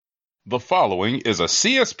The following is a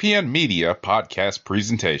CSPN Media podcast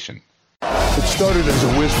presentation. It started as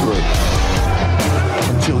a whisper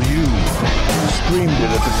until you screamed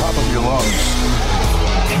it at the top of your lungs.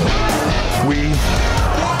 We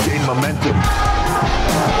gained momentum.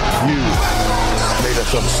 You made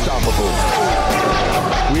us unstoppable.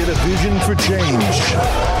 We had a vision for change.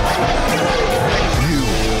 You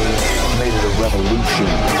made it a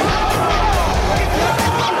revolution.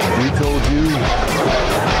 We told you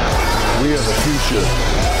we are the future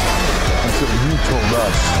until you told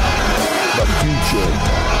us the future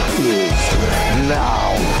is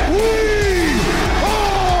now. We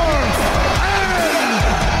are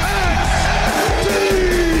NXT!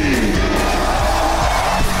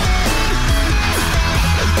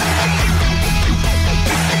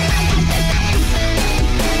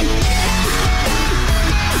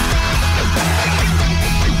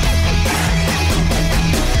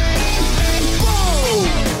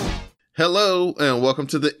 Hello and welcome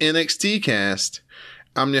to the NXT cast.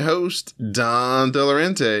 I'm your host, Don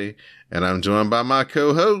Delarente, and I'm joined by my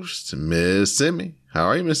co-host, Miss Simi. How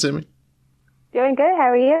are you, Miss Simi? Doing good.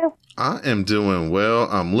 How are you? I am doing well.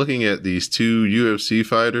 I'm looking at these two UFC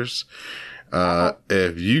fighters.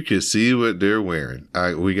 If you could see what they're wearing.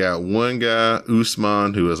 We got one guy,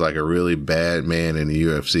 Usman, who is like a really bad man in the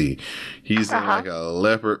UFC. He's in like a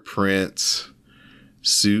leopard print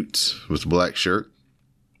suit with a black shirt.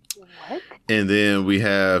 What? And then we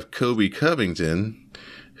have Kobe Covington,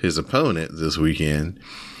 his opponent this weekend.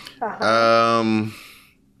 I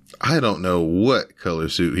don't know what color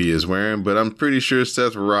suit he is wearing, but I'm pretty sure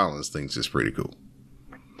Seth Rollins thinks it's pretty cool.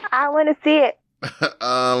 I want to see it.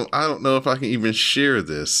 I don't know if I can even share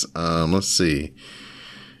this. Let's see.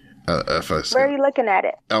 Where are you looking at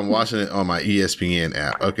it? I'm watching it on my ESPN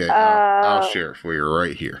app. Okay, I'll share it for you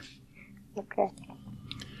right here. Okay.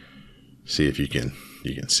 See if you can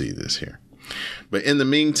see this here. But in the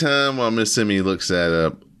meantime, while Miss Simi looks that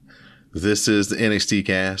up, this is the NXT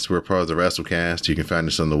cast. We're part of the WrestleCast. You can find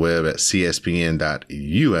us on the web at cspn.us.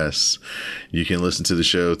 You can listen to the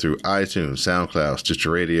show through iTunes, SoundCloud,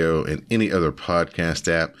 Stitcher Radio, and any other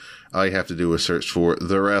podcast app. All you have to do is search for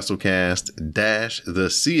the WrestleCast the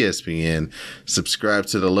CSPN. Subscribe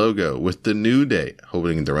to the logo with the new date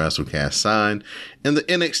holding the WrestleCast sign, and the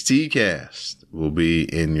NXT cast will be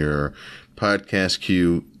in your podcast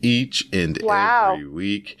queue each and every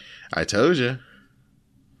week. I told you.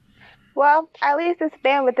 Well, at least it's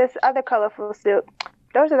banned with this other colorful suit.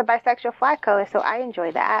 Those are the bisexual flag colors, so I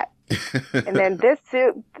enjoy that. And then this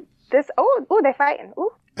suit, they're fighting.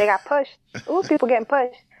 Ooh, they got pushed. Ooh, people getting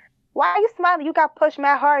pushed. Why are you smiling? You got pushed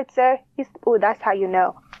mad hard, sir. That's how you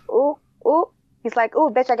know. Ooh. He's like, ooh,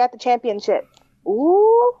 bitch, I got the championship.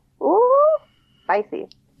 Ooh, spicy.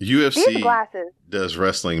 UFC does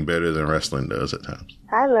wrestling better than wrestling does at times.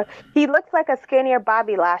 He looks like a skinnier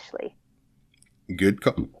Bobby Lashley. Good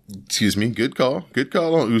call. Excuse me. Good call. Good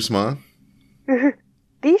call on Usman.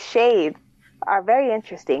 These shades are very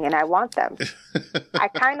interesting, and I want them. I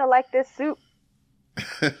kind of like this suit.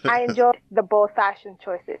 I enjoy the bold fashion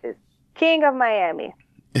choices. King of Miami.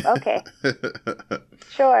 Okay.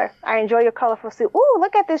 Sure. I enjoy your colorful suit. Ooh,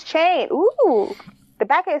 look at this chain. Ooh. The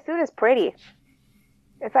back of his suit is pretty.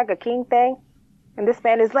 It's like a king thing. And this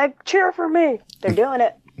man is like, cheer for me. They're doing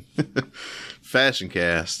it. Fashion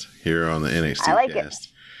cast here on the NXT I like cast.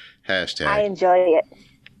 It. Hashtag. I enjoy it.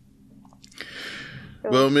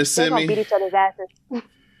 Well, Miss They're Simi, gonna beat each other's asses.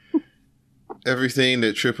 everything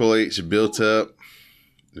that Triple H built up,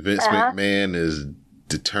 Vince McMahon is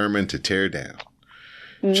determined to tear down.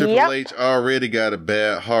 Triple H already got a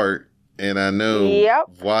bad heart, and I know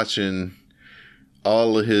watching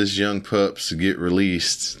all of his young pups get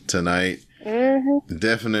released tonight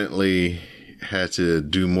definitely had to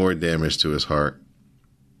do more damage to his heart.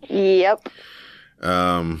 Yep.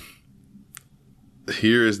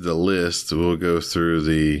 Here is the list. We'll go through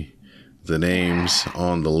the names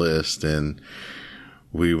on the list, and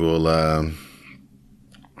we will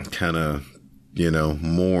kind of,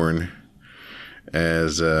 mourn,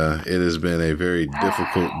 as it has been a very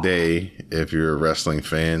difficult day if you're a wrestling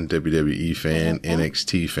fan, WWE fan,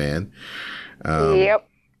 NXT fan.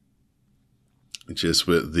 Just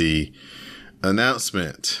with the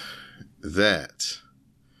announcement that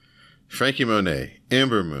Frankie Monet,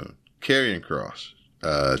 Ember Moon, Karrion Kross,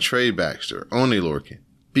 Trey Baxter, Oni Lorcan,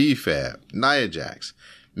 B-Fab, Nia Jax,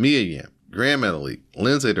 Mia Yim, Grand Metalik,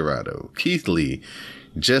 Lindsay Dorado, Keith Lee,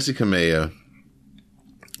 Jessica Maya,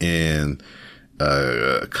 and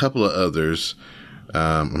a couple of others.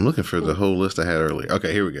 I'm looking for the whole list I had earlier.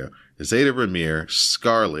 Okay, here we go. Zeta Ramir,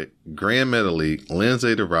 Scarlett, Grand Metalik,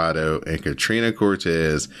 Lindsay Dorado, and Katrina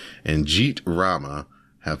Cortez and Jeet Rama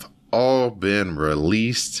have all been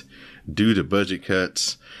released due to budget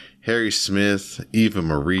cuts. Harry Smith, Eva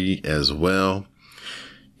Marie as well.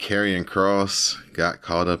 Karrion Kross got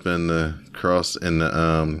caught up in the crosshairs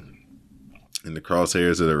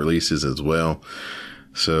of the releases as well.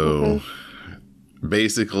 So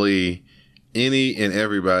basically, any and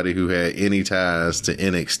everybody who had any ties to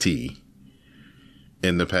NXT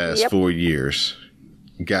in the past 4 years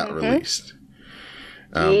got released.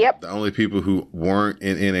 The only people who weren't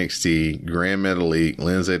in NXT: Grand Metalik,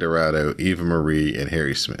 Lindsay Dorado, Eva Marie, and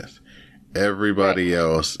Harry Smith. Everybody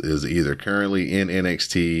else is either currently in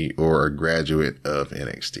NXT or a graduate of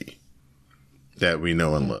NXT that we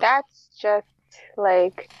know and love. That's just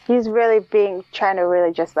like, he's really trying to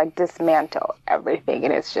really just like dismantle everything.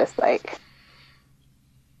 And it's just like,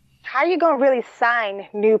 how are you going to really sign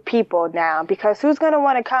new people now? Because who's going to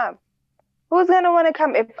want to come? Who's going to want to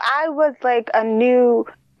come? If I was like a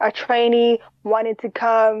trainee wanted to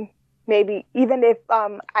come, maybe even if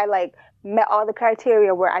I like met all the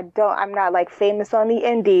criteria where I'm not like famous on the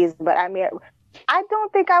indies, but I mean, I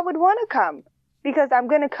don't think I would want to come, because I'm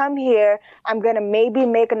going to come here. I'm going to maybe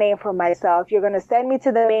make a name for myself. You're going to send me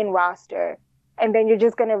to the main roster, and then you're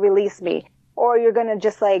just going to release me. Or you're going to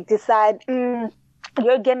just like decide,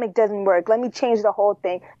 your gimmick doesn't work. Let me change the whole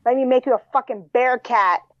thing. Let me make you a fucking bear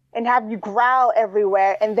cat and have you growl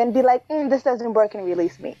everywhere, and then be like, this doesn't work, and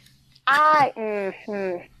release me. I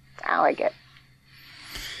don't like it.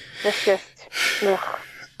 It's just, ugh.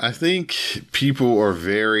 I think people are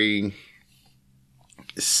very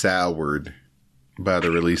soured by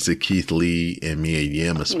the release of Keith Lee and Mia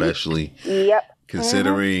Yim, especially.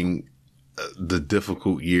 Considering the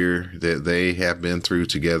difficult year that they have been through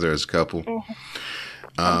together as a couple.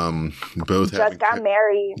 Both just got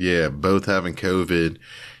married. Yeah, both having COVID.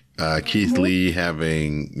 Keith Lee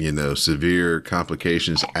having, severe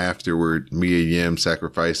complications afterward. Mia Yim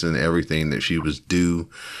sacrificing everything that she was due,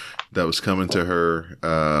 that was coming to her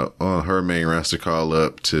on her main roster call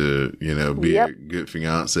up to, be a good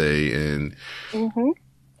fiance and,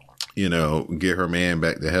 get her man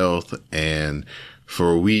back to health. And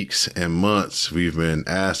for weeks and months, we've been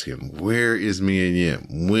asking, where is Mia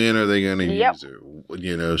Yim? When are they going to use her?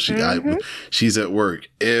 She's at work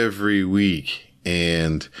every week.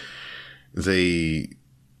 And they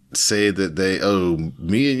say that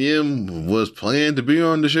Mia Yim was planned to be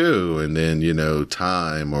on the show, and then,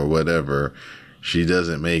 time or whatever, she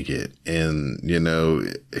doesn't make it. And,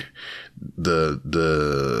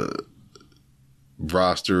 the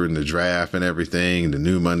roster and the draft and everything, the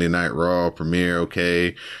new Monday Night Raw premiere,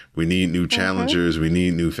 okay, we need new challengers, we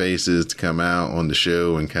need new faces to come out on the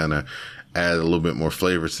show and kind of add a little bit more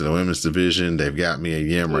flavor to the women's division. They've got Mia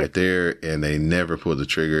Yim right there, and they never pulled the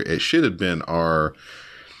trigger. It should have been our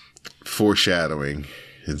foreshadowing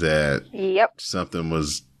that something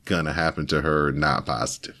was going to happen to her, not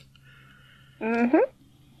positive. And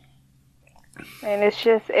it's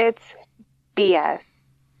BS.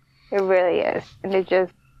 It really is. And it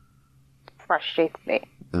just frustrates me.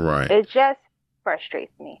 Right. It just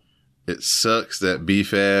frustrates me. It sucks that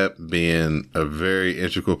BFAB, being a very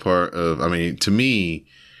integral part of, to me,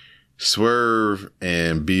 Swerve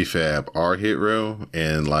and BFAB are Hit Row,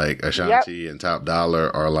 and like Ashanti and Top Dollar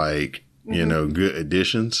are like, good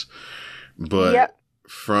additions. But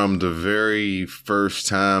from the very first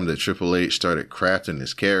time that Triple H started crafting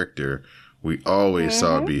his character, we always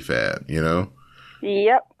saw BFAB,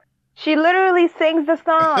 Yep. She literally sings the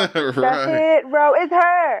song. The Hit Row is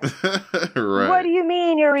her. Right. What do you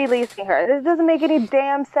mean you're releasing her? This doesn't make any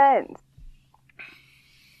damn sense.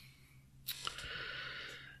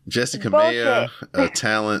 Jessica Maya, a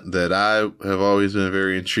talent that I have always been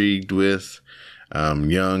very intrigued with.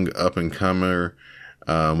 Young, up-and-comer,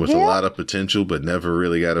 with a lot of potential, but never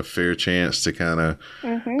really got a fair chance to kind of,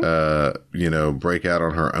 break out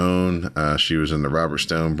on her own. She was in the Robert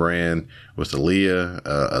Stone brand with Aaliyah.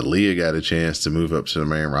 Aaliyah got a chance to move up to the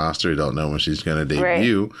main roster. Don't know when she's going to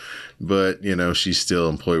debut, but, she's still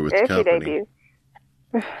employed with the company.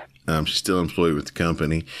 She's still employed with the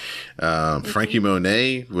company. Frankie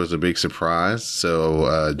Monet was a big surprise.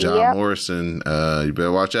 So, John Morrison, you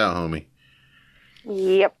better watch out, homie.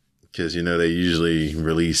 Yep. Because, they usually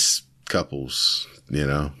release couples,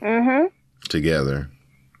 together.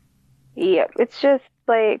 Yep. It's just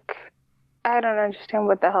like, I don't understand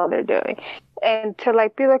what the hell they're doing. And to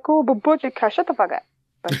like be like, oh, but budget cut, shut the fuck up.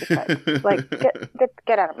 Budget cut. Like,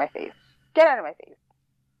 get out of my face. Get out of my face.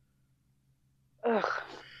 Ugh.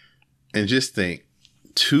 And just think,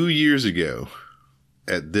 2 years ago,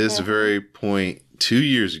 at this very point, 2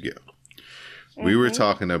 years ago, we were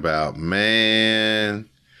talking about, man,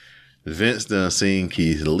 Vince done seen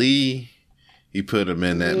Keith Lee. He put him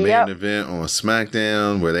in that main event on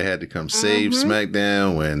SmackDown where they had to come save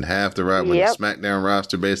SmackDown when the SmackDown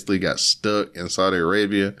roster basically got stuck in Saudi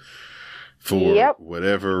Arabia for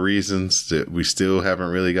whatever reasons that we still haven't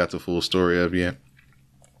really got the full story of yet.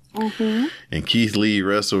 And Keith Lee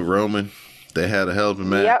wrestled Roman. They had a hell of a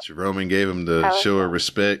match. Roman gave him the show of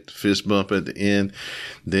respect, fist bump at the end.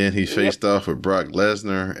 Then he faced off with Brock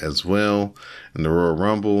Lesnar as well in the Royal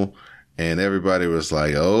Rumble. And everybody was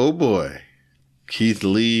like, oh boy, Keith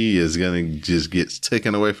Lee is going to just get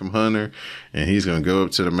taken away from Hunter. And he's going to go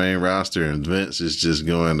up to the main roster. And Vince is just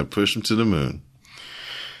going to push him to the moon.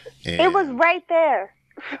 And it was right there.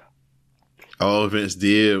 all Vince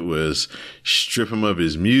did was strip him of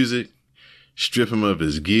his music, strip him of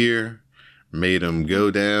his gear, made him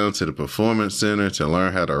go down to the performance center to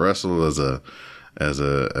learn how to wrestle as a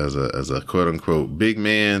quote unquote big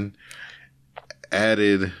man,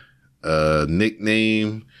 added a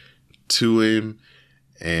nickname to him,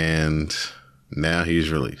 and now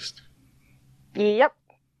he's released. Yep.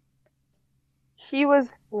 He was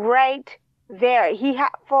right there. He had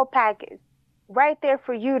full package. Right there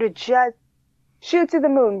for you to just shoot to the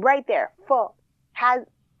moon. Right there. Full. Had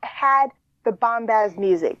the bombast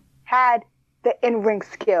music. Had the in-ring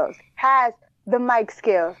skills, has the mic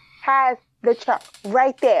skills, has the chart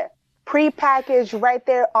right there, pre-packaged right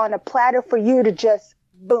there on a platter for you to just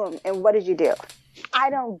boom. And what did you do?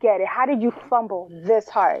 I don't get it. How did you fumble this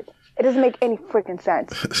hard? It doesn't make any freaking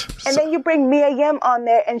sense. And then you bring Mia Yim on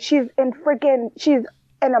there, and she's in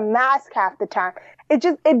a mask half the time.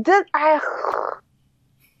 It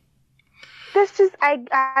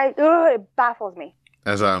baffles me.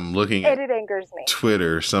 As I'm looking at it angers me.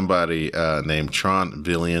 Twitter, somebody named Tron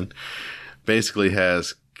Villian basically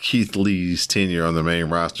has Keith Lee's tenure on the main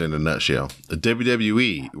roster in a nutshell. The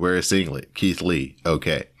WWE, wear a singlet, Keith Lee,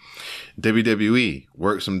 okay. WWE,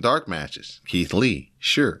 work some dark matches, Keith Lee,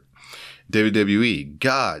 sure. WWE,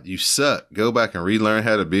 God, you suck. Go back and relearn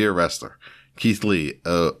how to be a wrestler, Keith Lee,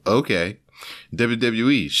 okay.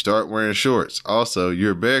 WWE, start wearing shorts. Also,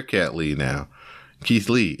 you're Bearcat Lee now. Keith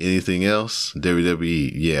Lee, anything else?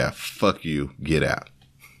 WWE, yeah, fuck you, get out.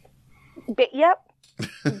 Yep,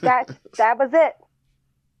 that was it.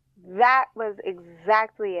 That was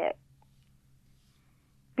exactly it.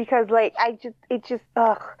 Because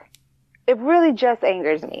it really just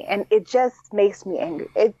angers me, and it just makes me angry.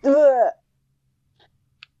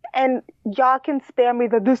 And y'all can spare me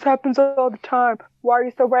that this happens all the time. Why are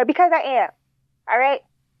you so worried? Because I am. All right?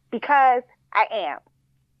 Because I am.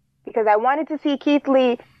 Because I wanted to see Keith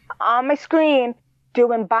Lee on my screen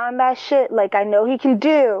doing bomb-ass shit like I know he can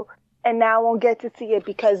do, and now I won't get to see it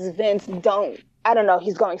because Vince he's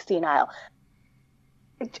going senile.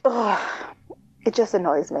 It just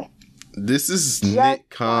annoys me. This is Nick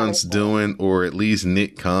Khan's doing, or at least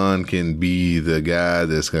Nick Khan can be the guy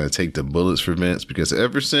that's going to take the bullets for Vince, because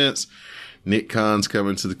ever since Nick Khan's come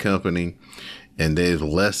into the company and they've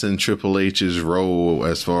lessened Triple H's role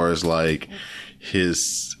as far as like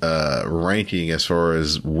his ranking, as far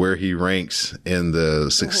as where he ranks in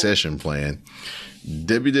the succession plan,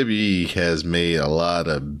 WWE has made a lot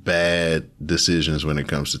of bad decisions when it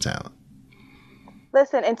comes to talent.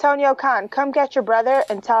 Listen, Antonio Khan, come get your brother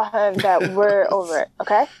and tell him that we're over it,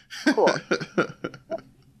 okay? Cool.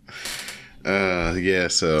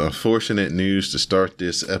 So unfortunate news to start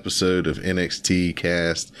this episode of NXT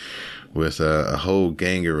Cast with a whole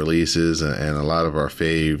gang of releases and a lot of our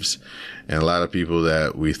faves and a lot of people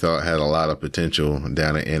that we thought had a lot of potential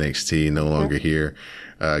down at NXT no longer here.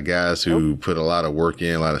 Guys who put a lot of work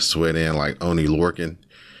in, a lot of sweat in, like Oney Lorcan,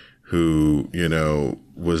 who,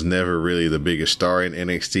 was never really the biggest star in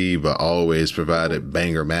NXT, but always provided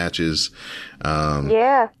banger matches.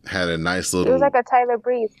 Had a nice little... It was like a Tyler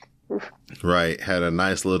Breeze. Right. Had a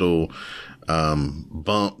nice little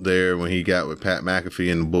bump there when he got with Pat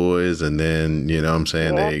McAfee and the boys. And then,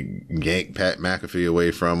 they yanked Pat McAfee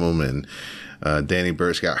away from him. And Danny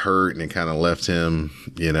Burch got hurt and it kind of left him,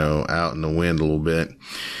 out in the wind a little bit.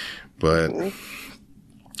 But...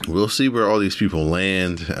 we'll see where all these people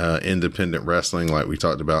land. Independent wrestling, like we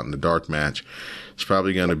talked about in the dark match, is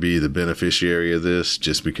probably going to be the beneficiary of this,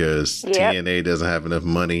 just because TNA doesn't have enough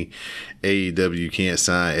money. AEW can't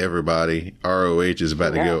sign everybody. ROH is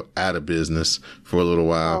about to go out of business for a little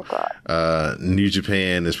while. New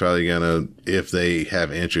Japan is probably going to, if they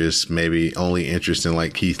have interest, maybe only interest in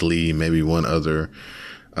like Keith Lee, maybe one other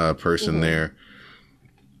person there.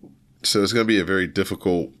 So it's going to be a very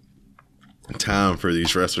difficult time for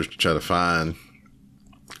these wrestlers to try to find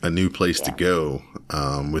a new place to go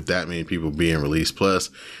with that many people being released. Plus,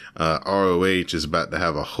 ROH is about to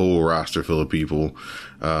have a whole roster full of people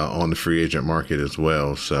on the free agent market as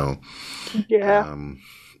well. So,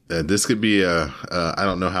 this could be I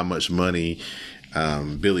don't know how much money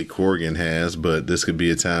Billy Corgan has, but this could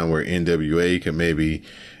be a time where NWA could maybe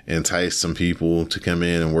entice some people to come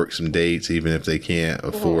in and work some dates, even if they can't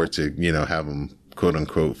afford to, have them quote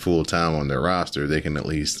unquote full time on their roster. They can at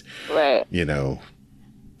least,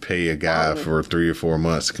 pay a guy for 3 or 4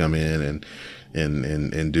 months to come in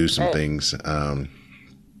and do some things.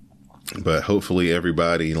 But hopefully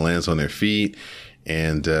everybody lands on their feet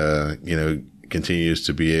and, continues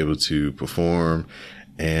to be able to perform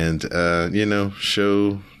and,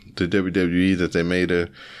 show the WWE that they made a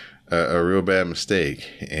real bad mistake.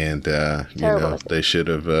 And, they should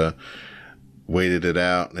have waited it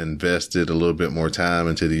out and invested a little bit more time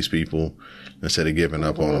into these people instead of giving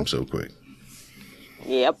up on them so quick.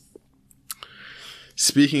 Yep.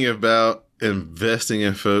 Speaking about investing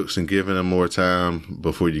in folks and giving them more time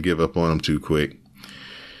before you give up on them too quick,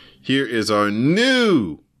 here is our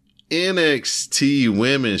new NXT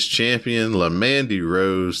Women's Champion, LaMandy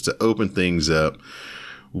Rose, to open things up.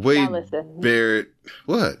 Wade Barrett.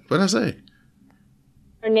 What? What'd I say?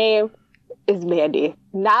 Her name is Mandy,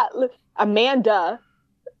 not Amanda.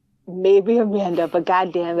 Maybe Amanda, but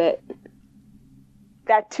goddamn it,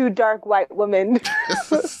 that too dark white woman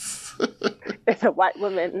is a white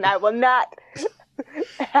woman, and I will not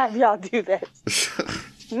have y'all do this.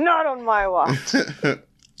 Not on my watch.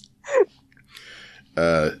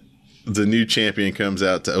 The new champion comes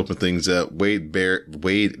out to open things up. Wade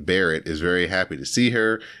Barrett is very happy to see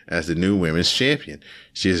her as the new women's champion.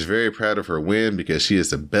 She is very proud of her win because she is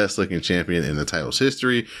the best looking champion in the title's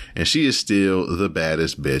history, and she is still the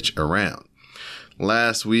baddest bitch around.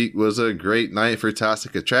 Last week was a great night for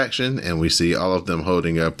Toxic Attraction, and we see all of them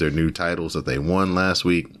holding up their new titles that they won last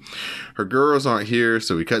week. Her girls aren't here,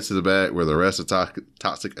 so we cut to the back where the rest of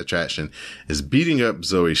Toxic Attraction is beating up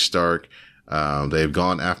Zoe Stark. They've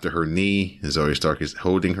gone after her knee. Zoe Stark is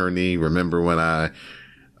holding her knee. Remember when I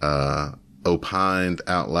opined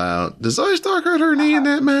out loud, does Zoe Stark hurt her knee in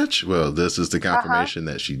that match? Well, this is the confirmation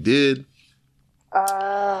that she did.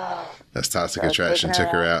 As Toxic Attraction took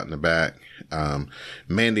her out in the back.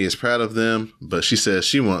 Mandy is proud of them, but she says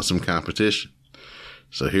she wants some competition.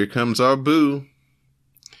 So here comes our boo,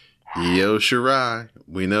 Io Shirai.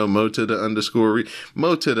 We know Mo to the underscore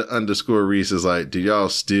Reese is like, do y'all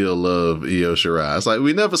still love Io Shirai? It's like,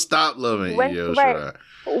 we never stopped loving Io Shirai.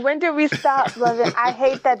 When did we stop loving? I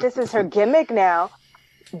hate that this is her gimmick now,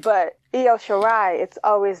 but Io Shirai, it's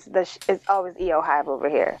always Io Hive over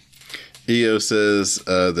here. Io says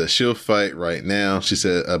that she'll fight right now. She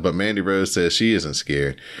said, but Mandy Rose says she isn't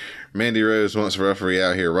scared. Mandy Rose wants referee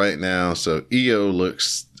out here right now, so Io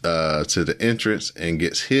looks to the entrance and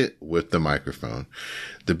gets hit with the microphone.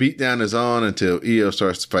 The beatdown is on until Io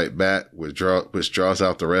starts to fight back, which draws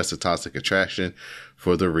out the rest of Toxic Attraction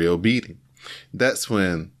for the real beating. That's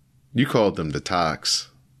when you called them the Tox.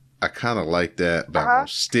 I kind of like that, but I'm going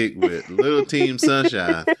to stick with Little Team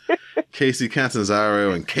Sunshine. Casey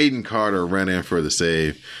Catanzaro and Kaden Carter run in for the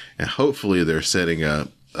save, and hopefully they're setting up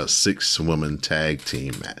a 6-woman tag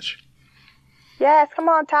team match. Yes, come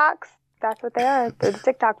on, Tox. That's what they are. They're the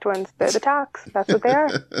TikTok twins. They're the Tox. That's what they are.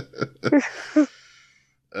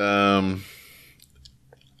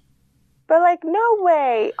 But like, no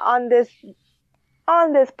way on this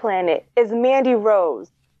planet is Mandy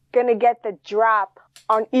Rose gonna get the drop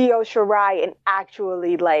on Io Shirai and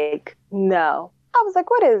actually like, no. I was like,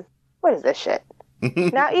 what is this shit?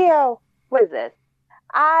 Now, Io, what is this?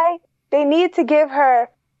 They need to give her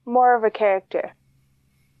more of a character.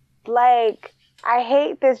 Like, I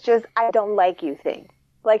hate this I don't like you thing.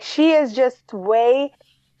 Like, she is just way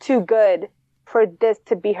too good for this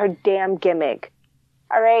to be her damn gimmick.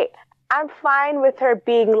 All right? I'm fine with her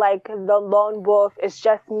being like the lone wolf. It's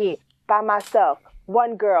just me, by myself.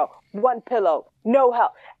 One girl, one pillow, no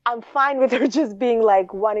help. I'm fine with her just being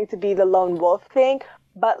like wanting to be the lone wolf thing.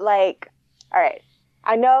 But like, all right,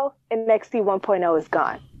 I know NXT 1.0 is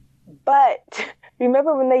gone. But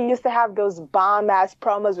remember when they used to have those bomb-ass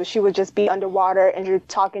promos where she would just be underwater and you're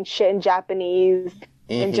talking shit in Japanese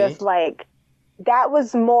and just like, that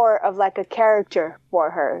was more of like a character for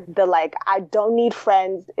her. The like, I don't need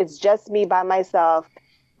friends. It's just me by myself.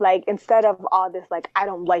 Like, instead of all this like, I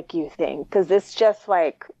don't like you thing. Because it's just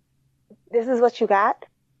like, this is what you got?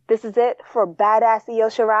 This is it for badass Io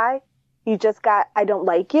Shirai? You just got, I don't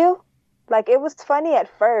like you? Like, it was funny at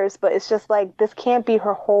first, but it's just like, this can't be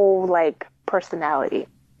her whole, like, personality.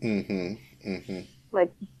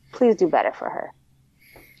 Like, please do better for her.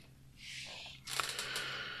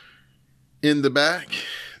 In the back,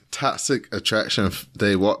 Toxic Attraction,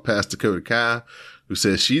 they walk past Dakota Kai, who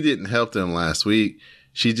says she didn't help them last week.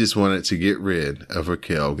 She just wanted to get rid of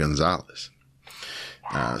Raquel Gonzalez.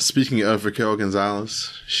 Speaking of Raquel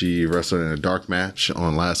Gonzalez, she wrestled in a dark match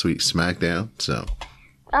on last week's SmackDown. So,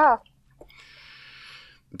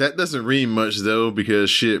 that doesn't mean much though,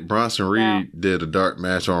 because Bronson Reed did a dark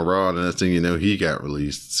match on Raw, and the next thing you know, he got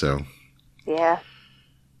released. So, yeah,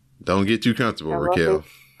 don't get too comfortable, Raquel.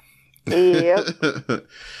 Yep.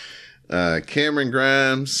 Cameron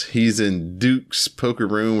Grimes, he's in Duke's poker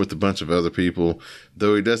room with a bunch of other people,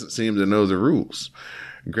 though he doesn't seem to know the rules.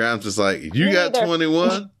 Grimes is like, you got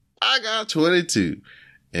 21, I got 22.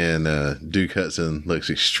 And Duke Hudson looks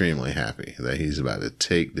extremely happy that he's about to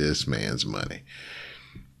take this man's money.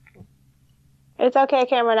 It's okay,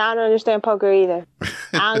 Cameron. I don't understand poker either.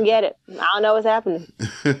 I don't get it. I don't know what's happening.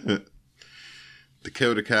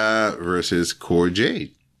 Dakota Kai versus Cora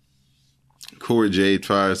Jade. Cora Jade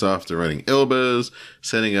fires off the running elbows,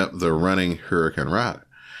 setting up the running Hurricane Rider.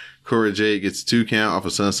 Cora Jade gets a 2 count off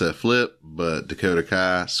a sunset flip, but Dakota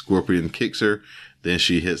Kai scorpion kicks her. Then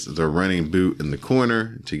she hits the running boot in the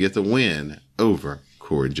corner to get the win over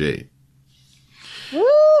Cora Jade.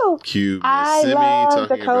 Woo! Cue Miss Simi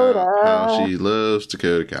talking Dakota. about how she loves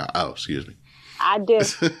Dakota Kai. Oh, excuse me. I do.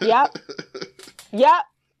 Yep.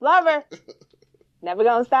 Love her. Never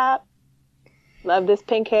gonna stop. Love this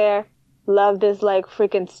pink hair. Love this like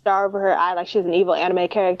freaking star over her eye, like she's an evil anime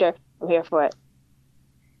character. I'm here for it.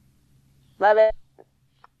 Love it.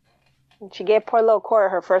 And she gave poor little Cora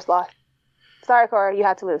her first loss. Sorry, Cora, you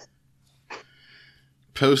had to lose.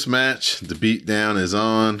 Post-match, the beatdown is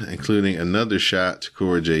on, including another shot to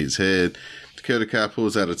Cora Jade's head. Dakota Kai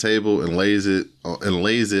pulls out a table and lays it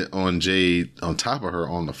on Jade, on top of her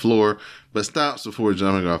on the floor, but stops before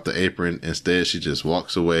jumping off the apron. Instead, she just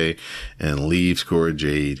walks away and leaves Cora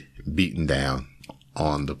Jade beaten down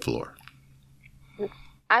on the floor.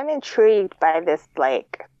 I'm intrigued by this,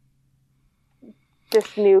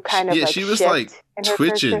 this new kind of she was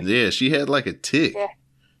twitching. Yeah, she had like a tick. Yeah.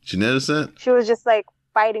 Did you notice that? She was just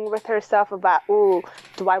fighting with herself about, ooh,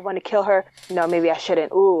 do I want to kill her? No, maybe I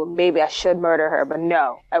shouldn't. Ooh, maybe I should murder her, but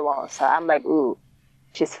no, I won't. So I'm like, ooh,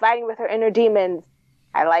 she's fighting with her inner demons.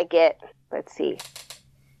 I like it. Let's see.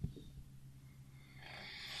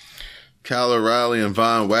 Kyle O'Reilly and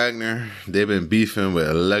Von Wagner, they've been beefing with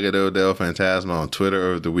Legado del Fantasma on Twitter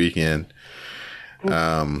over the weekend.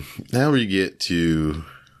 Now we get to,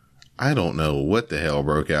 I don't know what the hell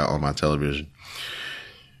broke out on my television.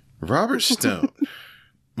 Robert Stone.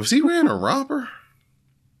 Was he wearing a romper?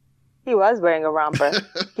 He was wearing a romper.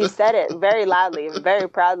 He said it very loudly, very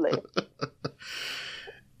proudly.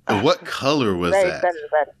 And what color was that?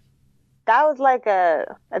 That was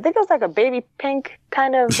I think it was like a baby pink,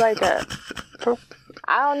 kind of like a,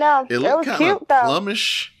 I don't know. It looked was kind cute of though.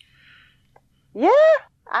 plummish. Yeah,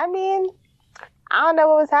 I mean, I don't know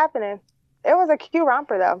what was happening. It was a cute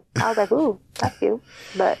romper though. I was like, ooh, that's cute.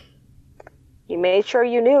 But you made sure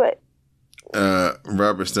you knew it.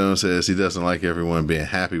 Robert Stone says he doesn't like everyone being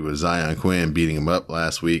happy with Zion Quinn beating him up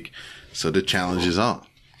last week, so the challenge is on.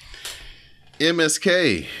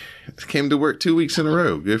 MSK came to work 2 weeks in a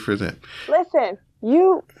row. Good for them. Listen,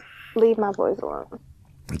 you leave my boys alone.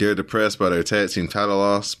 They're depressed by their tag team title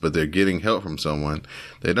loss, but they're getting help from someone.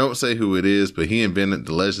 They don't say who it is, but he invented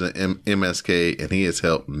the legend of MSK, and he has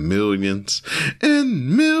helped millions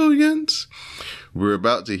and millions. We're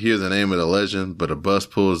about to hear the name of the legend, but a bus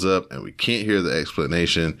pulls up, and we can't hear the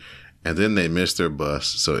explanation, and then they miss their bus,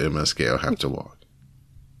 so MSK will have to walk.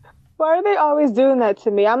 Why are they always doing that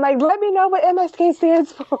to me? I'm like, let me know what MSK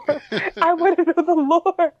stands for. I want to know the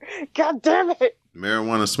lore. God damn it.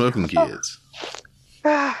 Marijuana smoking kids.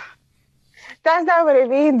 That's not what it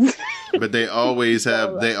means. But they always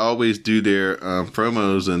do their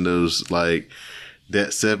promos in those, that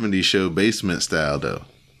 70s show basement style, though.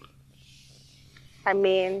 I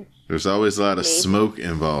mean, there's always a lot of smoke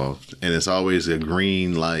involved, and it's always a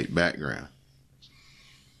green light background.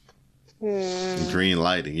 Green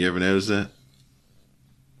lighting. You ever notice that?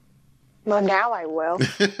 Well, now I will.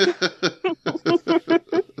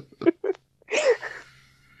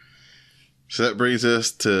 So that brings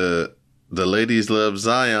us to the ladies love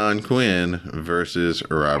Zion Quinn versus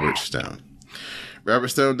Robert Stone. Robert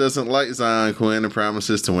Stone doesn't like Zion Quinn and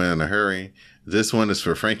promises to win in a hurry. This one is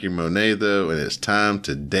for Frankie Monet, though, and it's time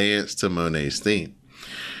to dance to Monet's theme.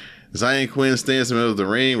 Zion Quinn stands in the middle of the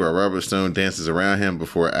ring while Robert Stone dances around him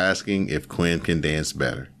before asking if Quinn can dance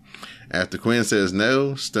better. After Quinn says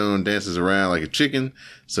no, Stone dances around like a chicken,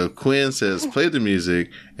 so Quinn says play the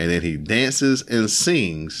music, and then he dances and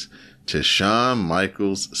sings to Shawn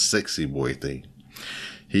Michaels' Sexy Boy theme.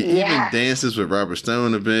 He even dances with Robert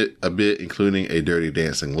Stone a bit, including a dirty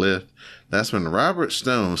dancing lift. That's when Robert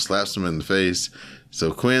Stone slaps him in the face.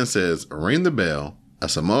 So Quinn says, ring the bell, a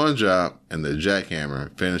Samoan drop, and the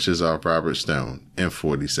jackhammer finishes off Robert Stone in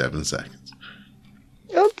 47 seconds.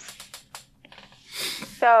 Oops.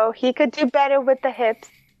 So he could do better with the hips.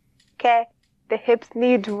 Okay? The hips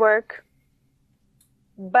need work.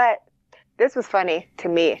 But this was funny to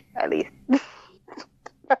me, at least.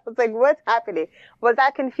 I was like, what's happening? Was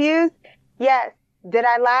I confused? Yes. Did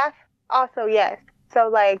I laugh? Also, yes. So,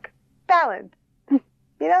 like, balance. You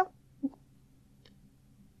know?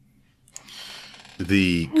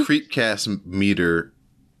 The Creepcast meter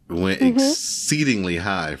went exceedingly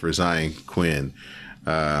high for Zion Quinn.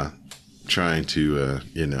 Trying to,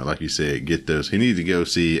 like you said, get those. He needs to go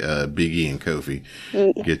see Big E and Kofi.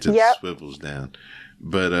 Get the swivels down.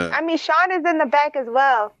 But I mean, Sean is in the back as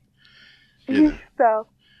well. So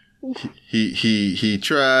he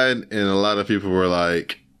tried, and a lot of people were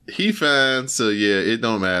like, "He fine." So yeah, it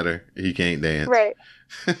don't matter. He can't dance. Right.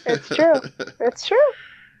 It's true. It's true.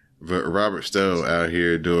 But Robert Stone out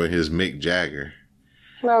here doing his Mick Jagger.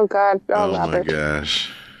 Oh God. Oh Robert. My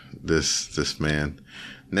gosh, this man.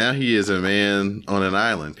 Now he is a man on an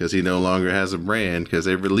island because he no longer has a brand because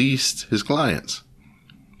they released his clients.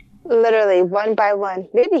 Literally, one by one.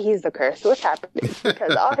 Maybe he's the curse. What's happening?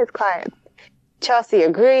 Because all his clients, Chelsea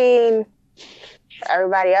Green,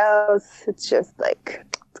 everybody else, it's just like,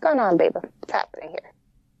 what's going on, baby? What's happening here?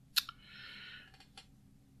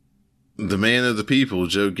 The man of the people,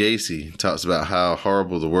 Joe Gacy, talks about how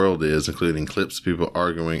horrible the world is, including clips of people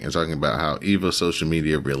arguing and talking about how evil social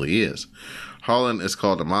media really is. Holland is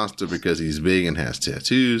called a monster because he's big and has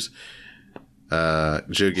tattoos. Joe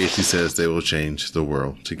Gacy says they will change the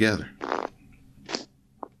world together.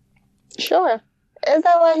 Sure. Is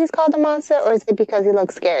that why he's called a monster, or is it because he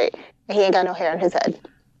looks scary and he ain't got no hair on his head?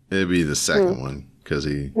 It'd be the second one, because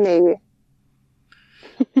he... Maybe.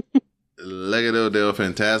 Legado del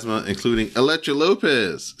Fantasma, including Electra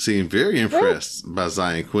Lopez, seemed very impressed by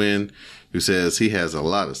Zion Quinn, who says he has a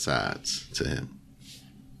lot of sides to him.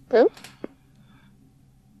 Ooh.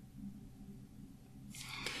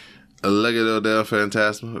 Legado del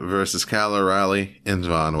Fantasma versus Kyle O'Reilly and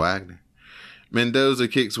Von Wagner. Mendoza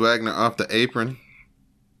kicks Wagner off the apron.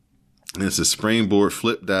 And it's a springboard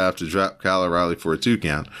flip dive to drop Kyle O'Reilly for a 2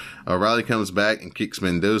 count. O'Reilly comes back and kicks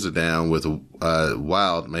Mendoza down with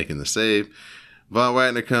Wild making the save. Von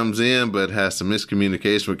Wagner comes in but has some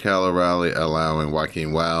miscommunication with Kyle O'Reilly, allowing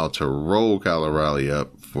Joaquin Wild to roll Kyle O'Reilly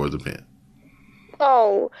up for the pin.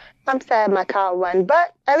 Oh, I'm sad my Kyle won.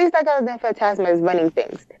 But at least I got the Fantasma is winning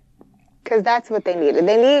things. Because that's what they needed.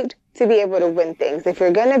 They need to be able to win things. If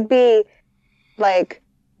you're going to be, like,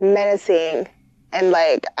 menacing and,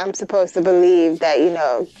 like, I'm supposed to believe that,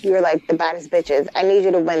 you're, like, the baddest bitches, I need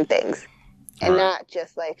you to win things and not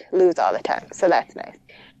just, like, lose all the time. So that's nice.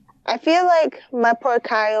 I feel like my poor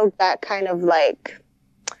Kyle got kind of, like,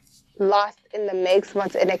 lost in the mix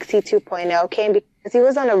once NXT 2.0 came because he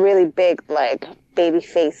was on a really big, like,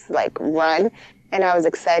 babyface, like, run. And I was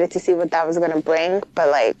excited to see what that was going to bring.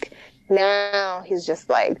 But, like... now he's just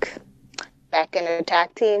like back in a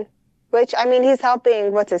tag team, which I mean he's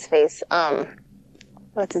helping. What's his face?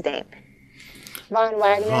 What's his name? Von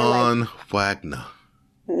Wagner. Wagner.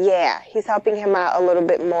 Yeah, he's helping him out a little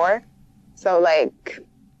bit more. So like,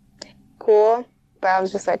 cool. But I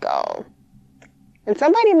was just like, oh. And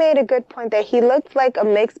somebody made a good point that he looked like a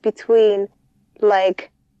mix between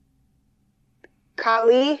like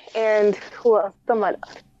Kali and who else? Someone.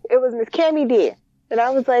 It was Miss Cammy D. And I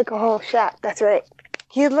was like, oh, shit, that's right.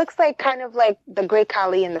 He looks like kind of like the Great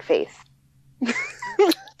Khali in the face.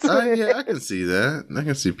 Yeah, I can see that. I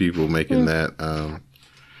can see people making that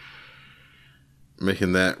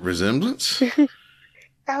resemblance.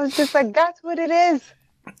 I was just like, that's what it is.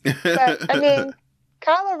 But, I mean,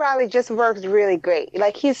 Kyle O'Reilly just works really great.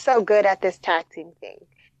 Like, he's so good at this tag team thing.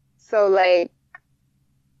 So, like,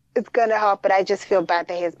 it's going to help, but I just feel bad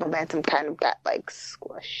that his momentum kind of got, like,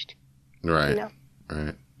 squished. Right.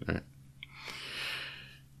 Right.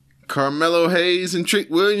 Carmelo Hayes and Trick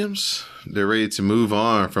Williams, they're ready to move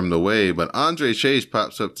on from the way, but Andre Chase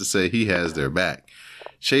pops up to say he has their back.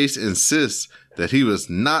 Chase insists that he was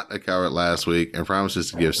not a coward last week and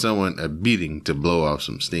promises to give someone a beating to blow off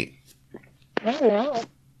some steam. I don't know.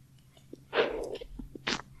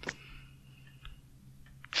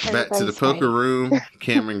 Back to the poker room.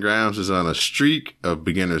 Cameron Grimes is on a streak of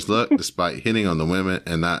beginner's luck despite hitting on the women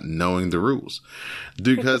and not knowing the rules.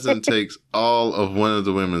 Duke Hudson takes all of one of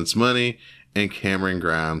the women's money and Cameron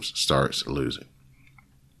Grimes starts losing.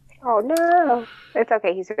 Oh no. It's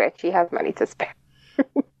okay, he's rich. He has money to spare.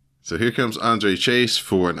 So here comes Andre Chase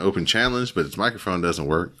for an open challenge, but his microphone doesn't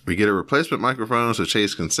work. We get a replacement microphone so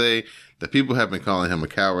Chase can say that people have been calling him a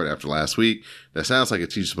coward after last week. That sounds like a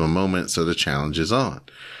teachable moment, so the challenge is on.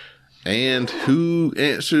 And who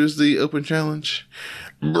answers the open challenge?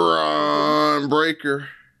 Braun Breaker.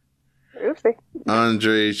 Oopsie.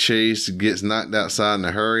 Andre Chase gets knocked outside in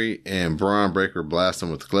a hurry, and Braun Breaker blasts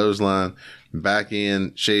him with the clothesline. Back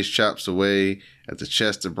in, Chase chops away at the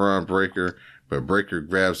chest of Braun Breaker, but Breaker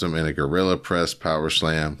grabs him in a gorilla press power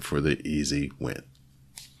slam for the easy win.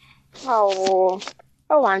 Oh,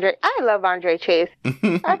 Andre. I love Andre Chase.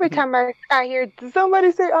 Every time I hear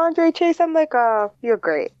somebody say Andre Chase, I'm like, oh, you're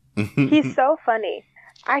great. He's so funny.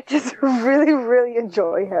 I just really, really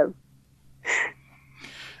enjoy him.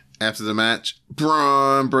 After the match,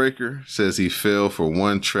 Braun Breaker says he fell for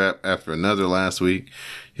one trap after another last week.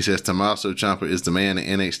 He says Tommaso Ciampa is the man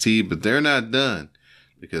in NXT, but they're not done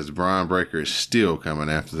because Braun Breaker is still coming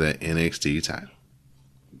after that NXT title.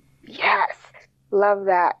 Yes. Love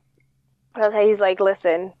that. Love how he's like,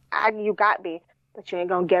 listen, you got me, but you ain't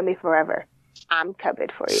going to get me forever. I'm coming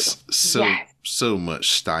for you. So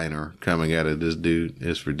much Steiner coming out of this dude.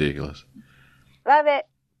 It's ridiculous. Love it.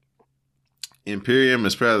 Imperium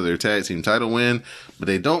is proud of their tag team title win, but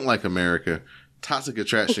they don't like America. Toxic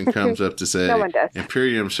Attraction comes up to say No one does.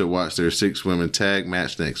 Imperium should watch their 6-women tag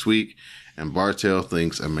match next week, and Bartel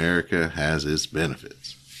thinks America has its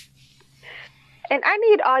benefits. And I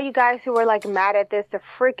need all you guys who are like mad at this to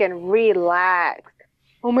freaking relax.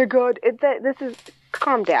 Oh my God, this is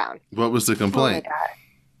calm down. What was the complaint? Oh my God.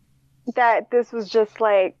 That this was just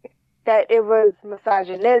like that it was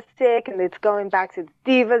misogynistic and it's going back to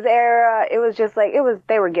the Divas era. It was just like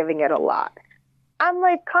they were giving it a lot. I'm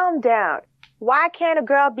like, calm down. Why can't a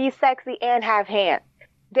girl be sexy and have hands?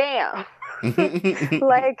 Damn.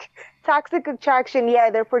 Like Toxic Attraction, yeah,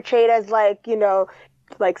 they're portrayed as like,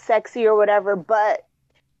 like sexy or whatever, but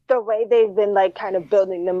the way they've been like kind of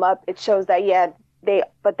building them up, it shows that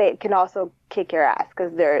they can also kick your ass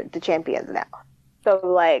because they're the champions now. So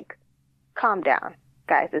like, calm down,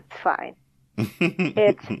 guys. It's fine.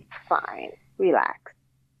 It's fine. Relax.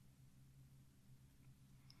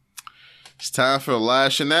 It's time for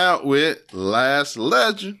lashing out with Lash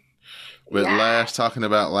Legend. With Lash talking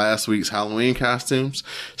about last week's Halloween costumes.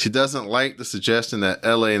 She doesn't like the suggestion that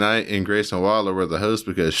LA Knight and Grayson Waller were the host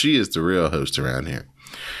because she is the real host around here.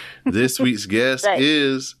 This week's guest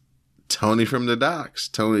is Tony from the Docks,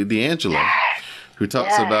 Tony D'Angelo, who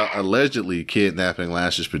talks about allegedly kidnapping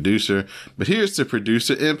Lash's producer. But here's the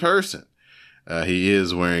producer in person. He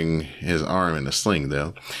is wearing his arm in a sling,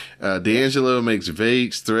 though. D'Angelo makes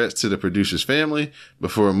vague threats to the producer's family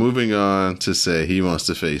before moving on to say he wants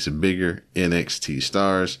to face bigger NXT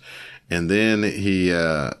stars. And then he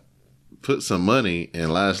put some money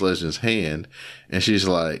in Lash Legend's hand, and she's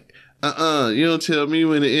like, you don't tell me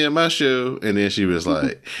when to end my show. And then she was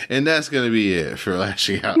like, and that's going to be it for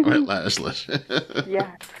lashing out with Lash Legend.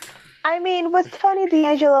 Yeah. I mean, was Tony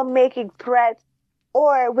D'Angelo making threats?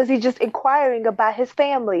 Or was he just inquiring about his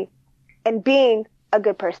family and being a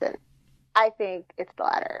good person? I think it's the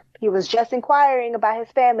latter. He was just inquiring about his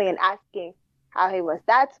family and asking how he was.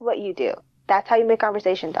 That's what you do. That's how you make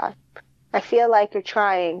conversation, Don. I feel like you're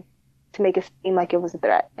trying to make it seem like it was a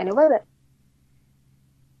threat, and it wasn't.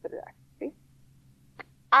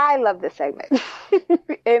 I love this segment.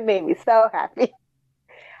 It made me so happy.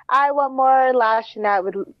 I want more lashing out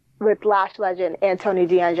with Lash Legend and Tony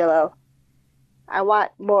D'Angelo. I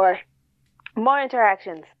want more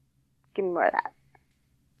interactions. Give me more of that.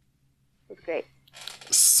 It's great.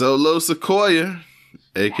 Solo Sequoia,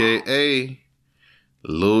 a.k.a.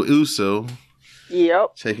 Lil Uso,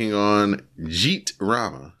 taking on Jeet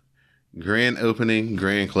Rama. Grand opening,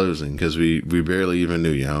 grand closing, because we barely even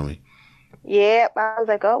knew you, homie. Yep, I was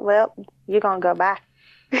like, oh, well, you're going to go back.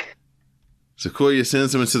 Sequoia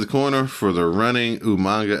sends him into the corner for the running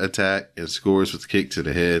Umaga attack and scores with a kick to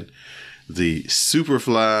the head. The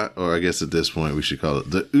Superfly, or I guess at this point we should call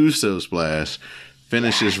it the Uso Splash,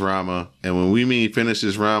 finishes Rama. And when we mean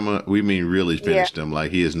finishes Rama, we mean really finished him.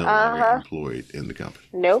 Like he is no longer employed in the company.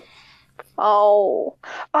 Nope. Oh,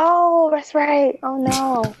 that's right. Oh,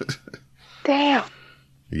 no. Damn.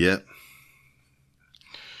 Yep.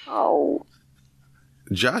 Oh.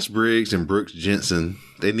 Josh Briggs and Brooks Jensen,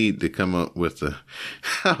 they need to come up with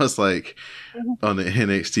I was like, on the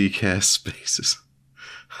NXT cast spaces.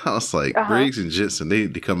 I was like, Briggs and Jensen, they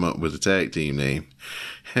need to come up with a tag team name.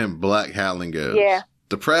 And Black Howling goes,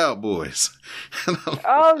 the Proud Boys.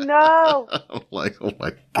 Oh, no. I'm like, oh,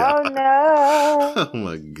 my God. Oh, no. Oh,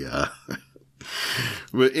 my God.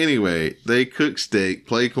 But anyway, they cook steak,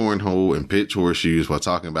 play cornhole, and pitch horseshoes while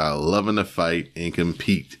talking about loving to fight and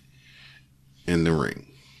compete. in the ring.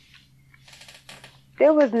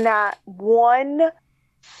 There was not one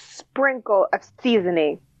sprinkle of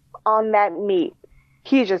seasoning on that meat.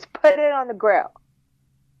 He just put it on the grill.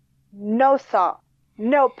 No salt,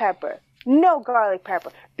 no pepper, no garlic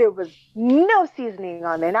pepper. There was no seasoning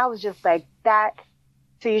on there. And I was just like, that.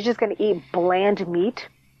 So you're just going to eat bland meat?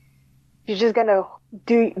 You're just going to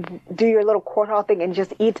do your little cornhole thing and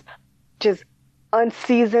just eat just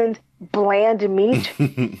unseasoned, bland meat?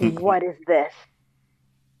 What is this?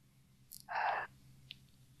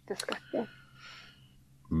 Disgusting.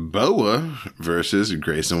 Boa versus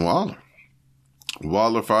Grayson Waller.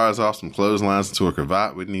 Waller fires off some clotheslines into a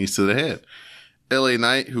cravat with knees to the head. LA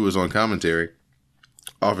Knight, who was on commentary,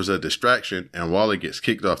 offers a distraction, and Waller gets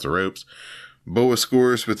kicked off the ropes. Boa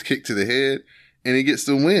scores with a kick to the head, and he gets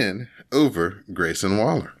the win over Grayson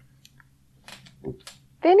Waller.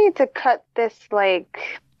 They need to cut this,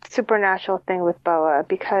 supernatural thing with Boa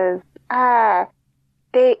because,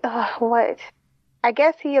 what? I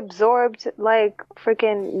guess he absorbed,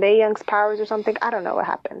 freaking Mae Young's powers or something. I don't know what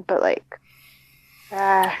happened, but,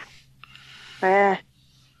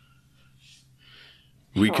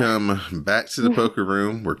 We come back to the poker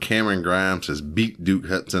room where Cameron Grimes has beat Duke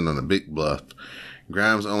Hudson on a big bluff.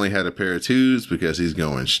 Grimes only had a pair of twos because he's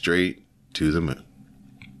going straight to the moon.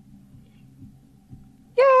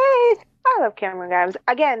 Yay! I love Cameron Grimes.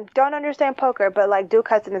 Again, don't understand poker, but Duke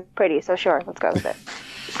Hudson is pretty, so sure, let's go with it.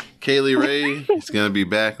 Kaylee Ray is going to be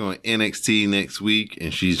back on NXT next week,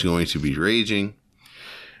 and she's going to be raging.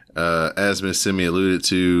 As Miss Simi alluded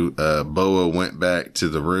to, Boa went back to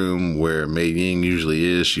the room where Mei Ying usually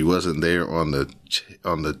is. She wasn't there on the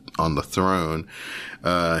throne.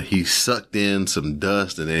 He sucked in some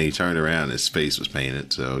dust, and then he turned around and his face was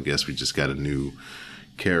painted. So I guess we just got a new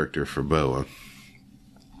character for Boa.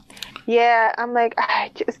 Yeah, I'm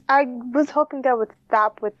I was hoping that would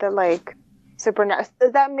stop with the supernatural.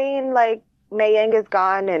 Does that mean Mei Ying is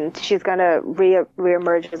gone and she's gonna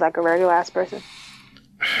reemerge as a regular ass person?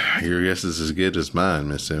 Your guess is as good as mine,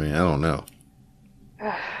 Miss Simi. I don't know.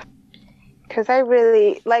 Because I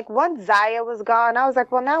really once Zaya was gone, I was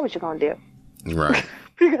like, well, now what you gonna do? Right.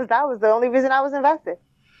 Because that was the only reason I was invested,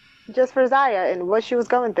 just for Zaya and what she was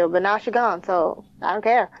going through. But now she's gone, so I don't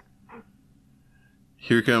care.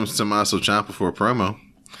 Here comes Tommaso Ciampa for a promo.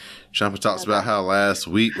 Ciampa talks about how last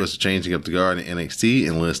week was changing up the guard in NXT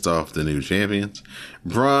and lists off the new champions.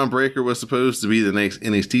 Braun Breaker was supposed to be the next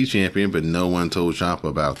NXT champion, but no one told Ciampa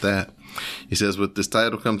about that. He says with this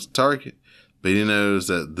title comes a target, but he knows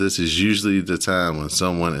that this is usually the time when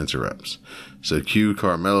someone interrupts. So cue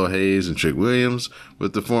Carmelo Hayes and Trick Williams,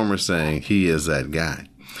 with the former saying he is that guy.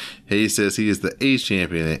 Hayes says he is the Ace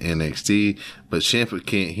champion at NXT, but Ciampa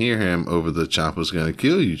can't hear him over the Ciampa's gonna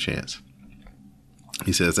kill you chance.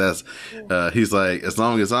 He says he's like, as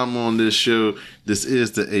long as I'm on this show, this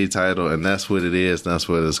is the A title, and that's what it is. That's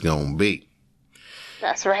what it's gonna be.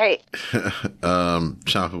 That's right.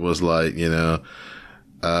 Ciampa was like,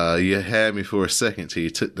 you had me for a second till you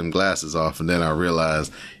took them glasses off, and then I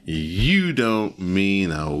realized you don't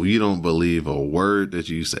believe a word that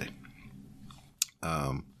you say.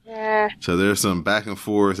 Yeah. So there's some back and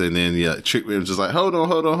forth, and then Trick Williams just like, hold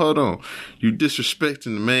on, you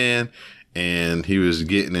disrespecting the man. And he was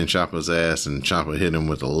getting in Ciampa's ass, and Ciampa hit him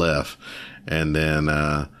with a left. And then,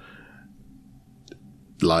 him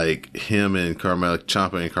and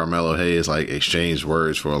Ciampa and Carmelo Hayes, exchanged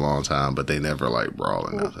words for a long time, but they never,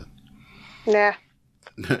 brawled or nothing. Yeah.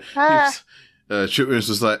 Trick Williams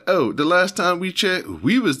was like, oh, the last time we checked,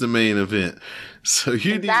 we was the main event. So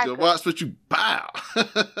you need to watch what you bow.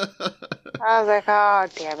 I was like, oh,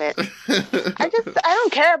 damn it. I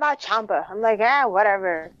don't care about Ciampa. I'm like,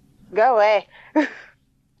 whatever. Go away.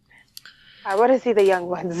 I want to see the young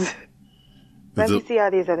ones. Let me see all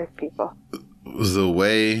these other people. The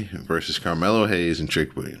Way versus Carmelo Hayes and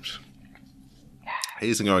Trick Williams.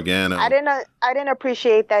 Hayes and Gargano. I didn't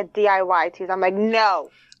appreciate that DIY tease. I'm like, no.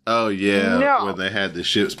 Oh yeah, no. When they had the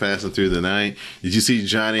ships passing through the night. Did you see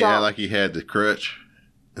Johnny act like he had the crutch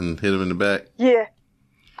and hit him in the back? Yeah.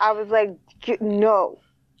 I was like, no.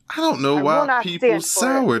 I don't know why people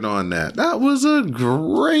soured on that. That was a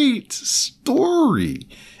great story.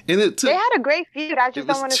 And they had a great feud. I just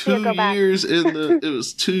don't want to see it go back. It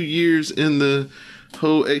was 2 years in the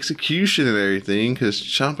whole execution and everything because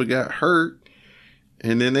Ciampa got hurt.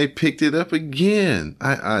 And then they picked it up again.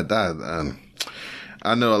 I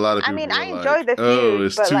know a lot of people I enjoyed the feud. Oh,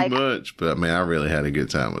 it's too much. But I really had a good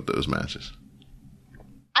time with those matches.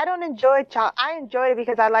 I don't enjoy Ciampa. I enjoyed it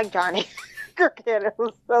because I like Johnny Gargano.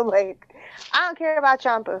 So I don't care about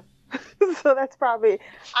Ciampa. So that's probably,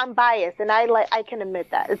 I'm biased, and I can admit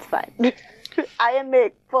that. It's fine. I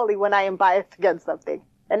admit fully when I am biased against something.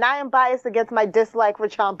 And I am biased against my dislike for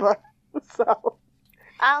Ciampa. So,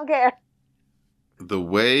 I don't care. The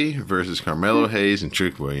Way versus Carmelo Hayes and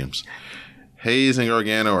Trick Williams. Hayes and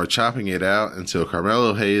Gargano are chopping it out until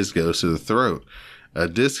Carmelo Hayes goes to the throat. A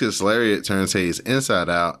discus lariat turns Hayes inside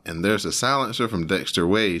out, and there's a silencer from Dexter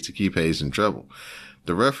Wade to keep Hayes in trouble.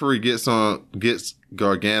 The referee gets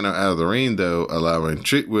Gargano out of the ring, though, allowing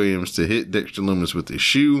Trick Williams to hit Dexter Lumis with his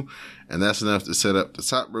shoe, and that's enough to set up the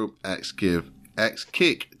top rope axe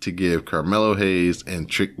kick to give Carmelo Hayes and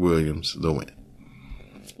Trick Williams the win.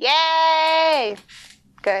 Yay!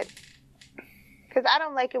 Good. Because I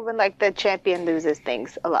don't like it when, like, the champion loses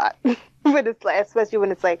things a lot. When it's like, especially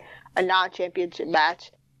when it's, like, a non-championship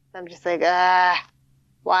match. I'm just like,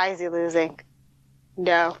 why is he losing?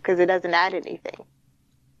 No, because it doesn't add anything.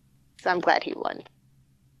 So I'm glad he won.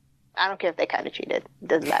 I don't care if they kind of cheated. It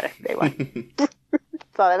doesn't matter if they won. That's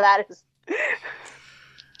all that matters.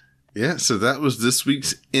 Yeah, so that was this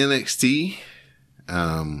week's NXT.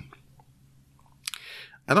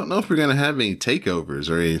 I don't know if we're going to have any takeovers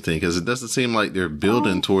or anything, because it doesn't seem like they're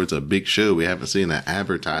building towards a big show. We haven't seen an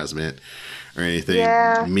advertisement or anything.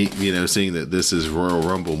 Yeah. Seeing that this is Royal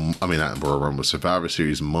Rumble, not Royal Rumble, Survivor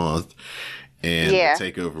Series month, and the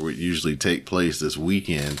takeover would usually take place this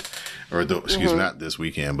weekend, or not this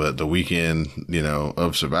weekend, but the weekend,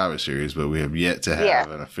 of Survivor Series, but we have yet to have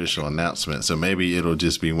an official announcement. So maybe it'll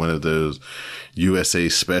just be one of those USA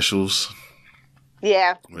specials.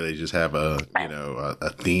 Yeah. Where they just have a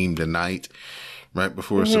themed night right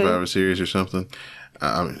before Survivor Series or something.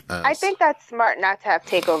 I think that's smart not to have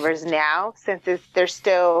takeovers now, since they're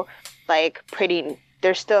still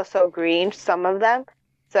they're still so green, some of them.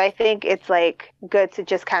 So I think it's good to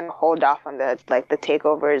just kind of hold off on the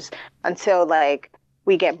takeovers until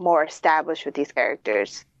we get more established with these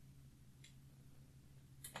characters.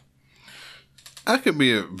 That could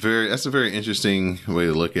be that's a very interesting way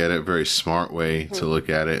to look at it. Very smart way to look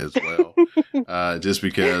at it as well. Just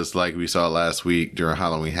because, like we saw last week during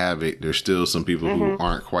Halloween Havoc, there's still some people who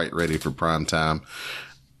aren't quite ready for prime time.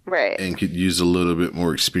 Right. And could use a little bit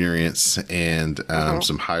more experience and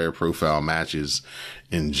some higher profile matches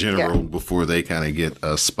in general before they kind of get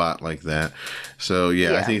a spot like that. So,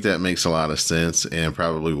 I think that makes a lot of sense and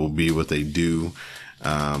probably will be what they do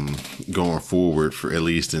going forward, for at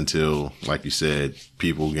least until, like you said,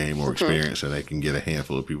 people gain more experience and they can get a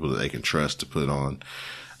handful of people that they can trust to put on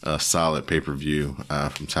a solid pay-per-view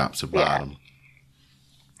from top to bottom.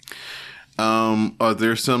 Are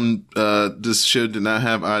there some, this show did not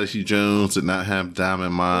have Odyssey Jones, did not have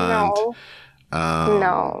Diamond Mine. No.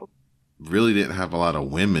 No. Really didn't have a lot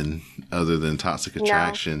of women other than Toxic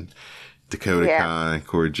Attraction, Dakota Kai,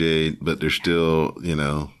 Cora Jade, but there's still,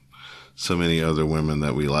 so many other women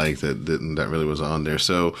that we like that really was on there.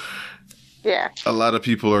 So a lot of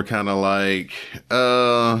people are kind of like,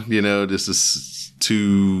 this is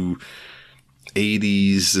too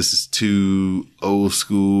 80s, this is too old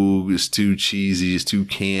school, it's too cheesy, it's too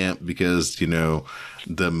camp, because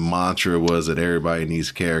the mantra was that everybody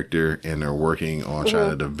needs a character, and they're working on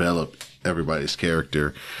trying to develop everybody's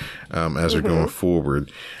character as they're going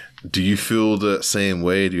forward. Do you feel the same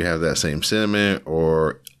way? Do you have that same sentiment,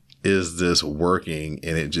 or is this working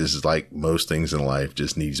and it just, like most things in life,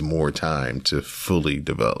 just needs more time to fully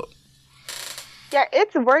develop? Yeah,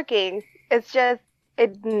 it's working. It's just,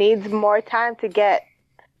 it needs more time to get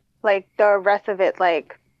the rest of it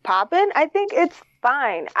popping. I think it's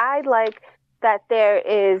fine. I like that there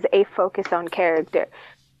is a focus on character.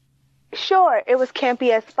 Sure, it was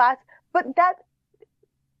campy as spots, but that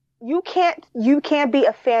you can't be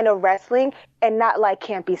a fan of wrestling and not like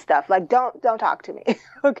campy stuff. Don't talk to me.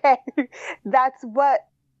 Okay? That's what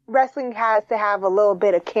wrestling has to have, a little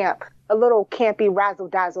bit of camp, a little campy razzle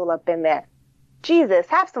dazzle up in there. Jesus,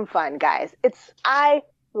 have some fun, guys. I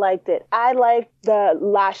liked it. I liked the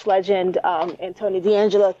Lash Legend and Tony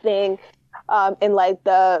D'Angelo thing, and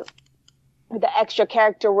the extra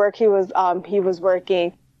character work he was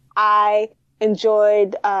working. I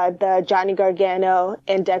enjoyed the Johnny Gargano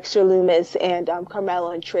and Dexter Lumis and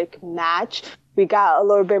Carmelo and Trick match. We got a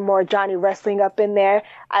little bit more Johnny wrestling up in there.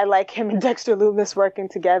 I like him and Dexter Lumis working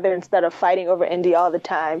together instead of fighting over Indy all the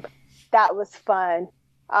time. That was fun.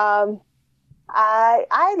 I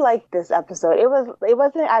liked this episode. It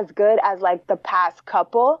wasn't as good as the past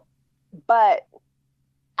couple, but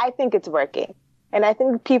I think it's working. And I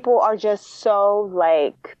think people are just so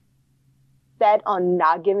set on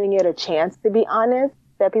not giving it a chance, to be honest,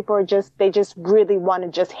 that people are they just really want to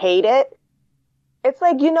just hate it. It's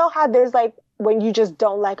how there's when you just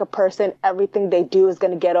don't like a person, everything they do is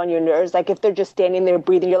going to get on your nerves. If they're just standing there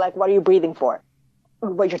breathing, you're like, what are you breathing for?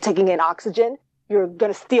 what, you're taking in oxygen? You're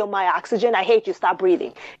going to steal my oxygen? I hate you. Stop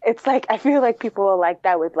breathing. It's like, I feel like people are like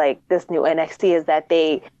that with like this new NXT, is that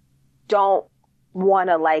they don't want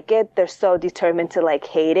to like it. They're so determined to like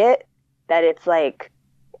hate it that it's like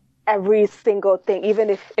every single thing, even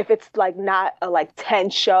if it's like not a like 10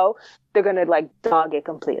 show, they're going to like dog it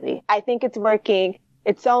completely. I think it's working.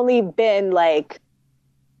 It's only been like,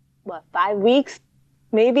 5 weeks,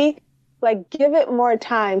 maybe? Like, give it more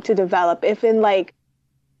time to develop. If in like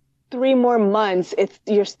 3 more months,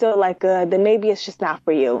 you're still like, then maybe it's just not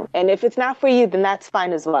for you. And if it's not for you, then that's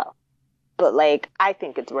fine as well. But like, I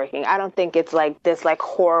think it's working. I don't think it's like this like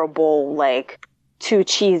horrible, like too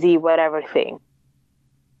cheesy, whatever thing.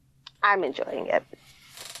 I'm enjoying it.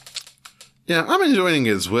 Yeah, I'm enjoying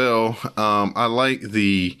it as well. I like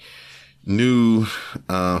the new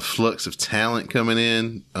flux of talent coming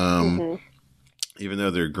in. Even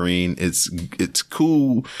though they're green, it's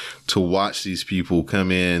cool to watch these people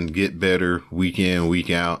come in, get better week in, week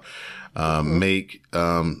out, make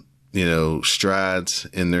strides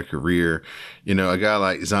in their career. You know, a guy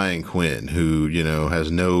like Zion Quinn, who,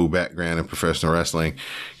 has no background in professional wrestling,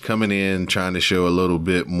 coming in, trying to show a little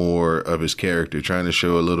bit more of his character, trying to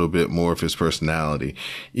show a little bit more of his personality,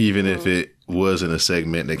 even if it wasn't a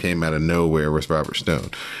segment that came out of nowhere with Robert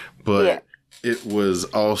Stone. But it was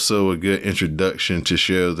also a good introduction to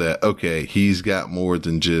show that, okay, he's got more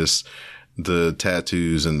than just the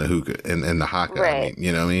tattoos and the hookah and the haka. Right. I mean,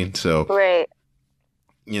 you know what I mean? So, right.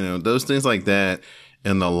 Those things like that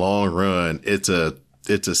in the long run, it's a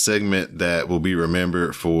segment that will be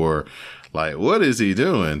remembered for like, what is he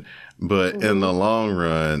doing? But in the long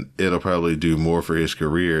run, it'll probably do more for his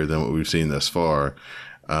career than what we've seen thus far.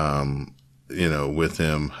 With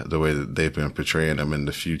him, the way that they've been portraying him and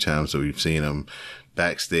the few times that we've seen him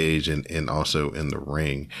backstage and also in the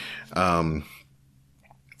ring.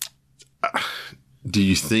 Do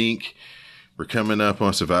you think we're coming up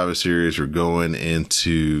on Survivor Series? We're going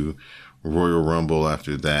into Royal Rumble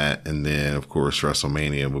after that. And then, of course,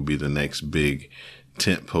 WrestleMania will be the next big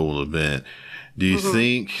tentpole event. Do you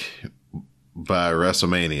think by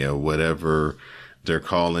WrestleMania, whatever they're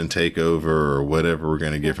calling takeover or whatever we're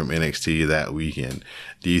going to get from NXT that weekend,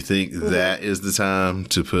 do you think that is the time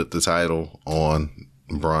to put the title on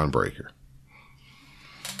Braun Breaker?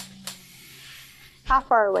 How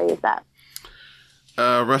far away is that?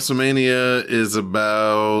 WrestleMania is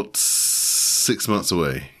about 6 months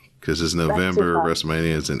away because it's November.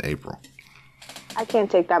 WrestleMania is in April. I can't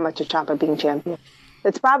take that much of Ciampa being champion.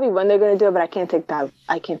 It's probably when they're going to do it, but I can't take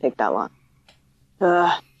that long.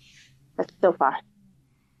 That's still far.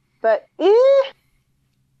 But I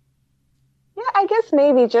guess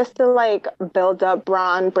maybe just to like build up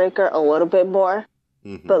Braun Breaker a little bit more.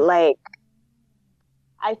 But like,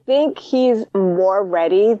 I think he's more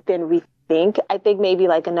ready than we think. I think maybe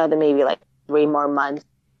like another 3 more months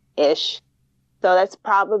ish. So that's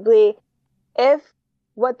probably, if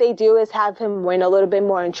what they do is have him win a little bit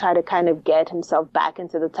more and try to kind of get himself back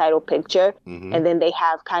into the title picture, and then they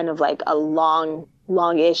have kind of like a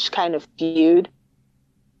longish kind of feud,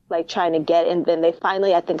 like trying to get, and then they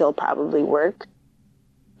finally, I think it'll probably work.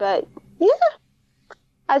 But yeah,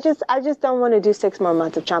 I just don't want to do 6 more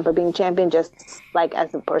months of Ciampa being champion, just like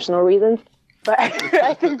as a personal reasons. But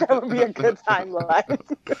I think that would be a good timeline.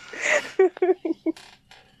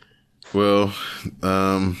 Well,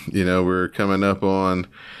 we're coming up on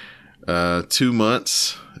 2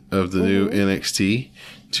 months of the new NXT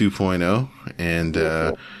 2.0.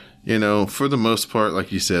 And, for the most part,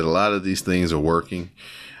 like you said, a lot of these things are working.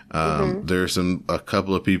 There's a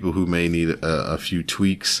couple of people who may need a few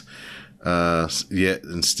tweaks yet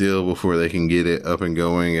and still before they can get it up and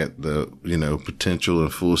going at the, potential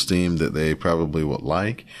and full steam that they probably would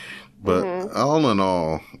like. But all in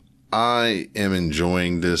all, I am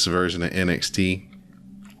enjoying this version of NXT.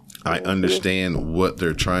 I understand what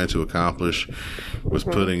they're trying to accomplish with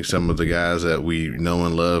putting some of the guys that we know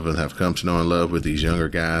and love and have come to know and love with these younger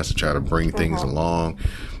guys to try to bring things along,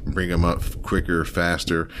 bring them up quicker,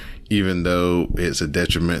 faster, even though it's a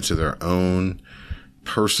detriment to their own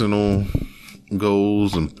personal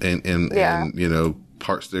goals and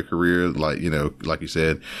parts of their career. Like you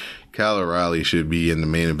said, Kyle O'Reilly should be in the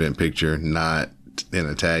main event picture, not in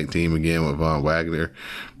a tag team again with Von Wagner,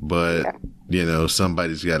 but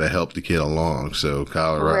somebody's got to help the kid along. So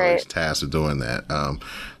Kyle O'Reilly's tasked with doing that. I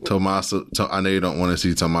know you don't want to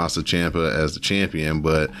see Tommaso Ciampa as the champion,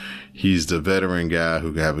 but he's the veteran guy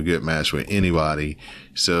who can have a good match with anybody.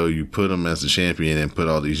 So you put him as the champion and put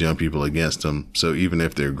all these young people against him. So even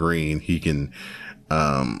if they're green, he can,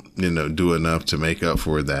 do enough to make up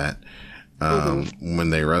for that. when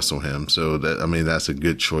they wrestle him. So that's a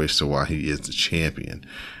good choice to why he is the champion.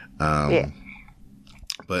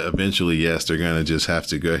 But eventually, yes, they're going to just have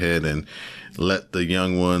to go ahead and let the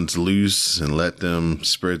young ones loose and let them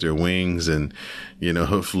spread their wings. And,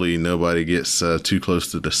 hopefully nobody gets too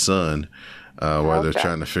close to the sun while they're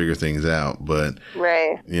trying to figure things out. But,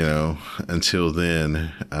 until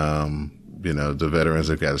then, the veterans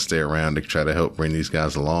have got to stay around to try to help bring these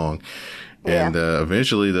guys along. And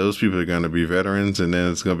eventually those people are going to be veterans, and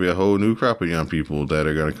then it's going to be a whole new crop of young people that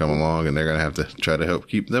are going to come along, and they're going to have to try to help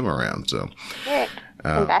keep them around. So,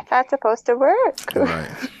 and that's how it's supposed to work.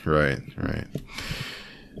 Right.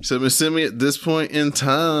 So, Miss Simi, at this point in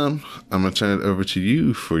time, I'm going to turn it over to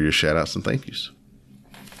you for your shout outs and thank yous.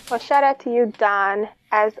 Well, shout out to you, Don,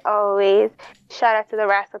 as always. Shout out to the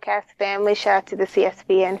Wrestlecast family. Shout out to the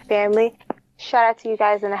CSPN family. Shout out to you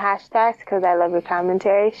guys in the hashtags because I love your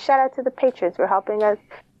commentary. Shout out to the patrons for helping us,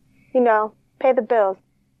 pay the bills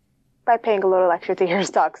by paying a little extra to hear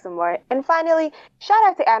us talk some more. And finally, shout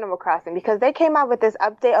out to Animal Crossing because they came out with this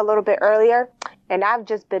update a little bit earlier, and I've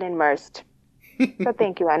just been immersed. So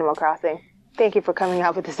thank you, Animal Crossing. Thank you for coming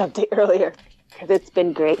out with this update earlier because it's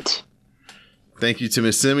been great. Thank you to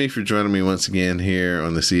Miss Simi for joining me once again here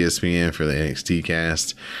on the CSPN for the NXT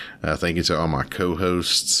cast. Thank you to all my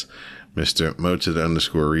co-hosts, Mr. Mo to the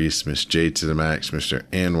 _Reese, Miss J to the Max, Mr.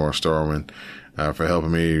 Anwar Starwin, for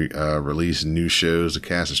helping me release new shows, the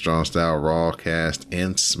Cast of Strong Style, Raw Cast,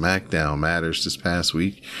 and SmackDown Matters this past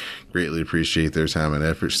week. Greatly appreciate their time and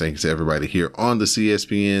efforts. Thanks to everybody here on the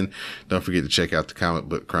CSPN. Don't forget to check out the Comic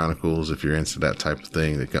Book Chronicles if you're into that type of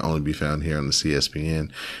thing that can only be found here on the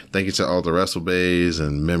CSPN. Thank you to all the WrestleBays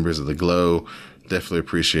and members of the Glow. Definitely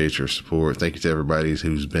appreciate your support. Thank you to everybody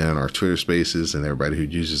who's been on our Twitter spaces and everybody who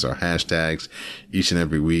uses our hashtags each and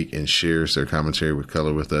every week and shares their commentary with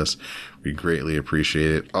color with us. We greatly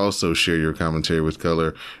appreciate it. Also share your commentary with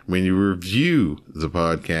color when you review the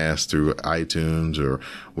podcast through iTunes or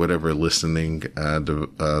whatever listening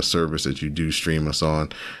service that you do stream us on.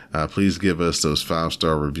 Please give us those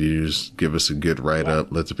 5-star reviews. Give us a good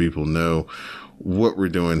write-up. Let the people know what we're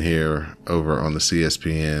doing here over on the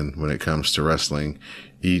CSPN when it comes to wrestling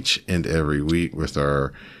each and every week with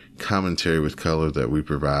our commentary with color that we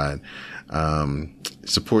provide.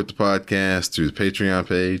 Support the podcast through the Patreon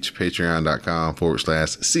page,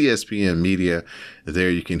 patreon.com/CSPN media. There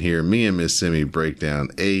you can hear me and Miss Simi break down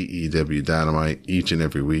AEW Dynamite each and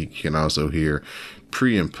every week. You can also hear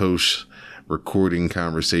pre and post recording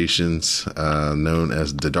conversations known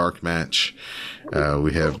as the Dark Match.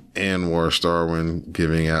 We have Anwar Starwin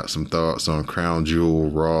giving out some thoughts on Crown Jewel,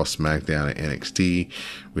 Raw, SmackDown, and NXT.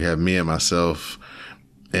 We have me and myself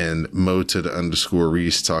and Mo to the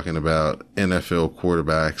 _Reese talking about NFL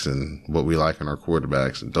quarterbacks and what we like in our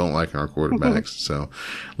quarterbacks and don't like in our quarterbacks. So a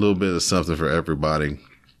little bit of something for everybody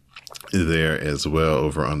there as well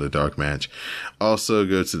over on the Dark Match. Also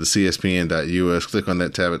go to the CSPN.us, click on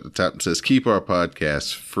that tab at the top that says keep our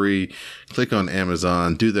podcast free. Click on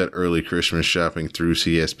Amazon, do that early Christmas shopping through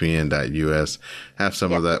CSPN.us. Have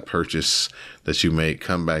some of that purchase that you make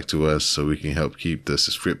come back to us so we can help keep the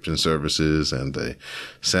subscription services and the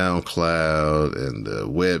SoundCloud and the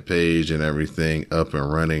web page and everything up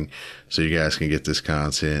and running so you guys can get this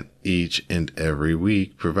content each and every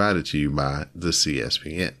week provided to you by the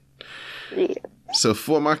CSPN. Yeah. So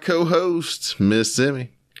for my co-host, Miss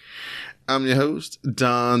Simi, I'm your host,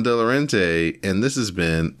 Don Delarente, and this has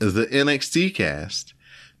been the NXT cast.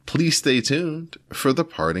 Please stay tuned for the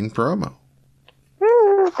parting promo.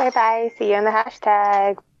 Woo, bye-bye. See you on the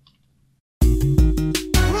hashtag.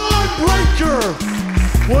 Braun Breaker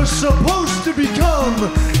was supposed to become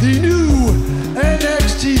the new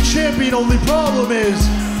NXT champion. Only problem is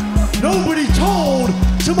nobody told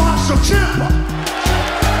Tommaso Ciampa.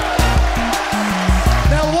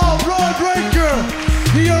 Now, while Braun Breaker,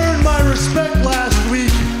 he earned my respect last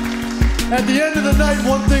week, at the end of the night,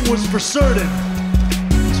 one thing was for certain.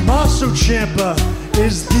 Tommaso Ciampa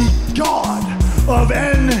is the god of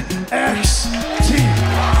NXT.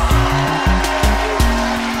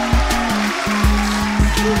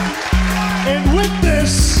 And with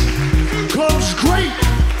this comes great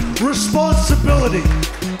responsibility,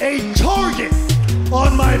 a target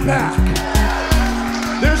on my back.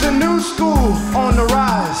 There's a new school on the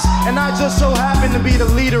rise, and I just so happen to be the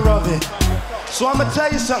leader of it. So I'm gonna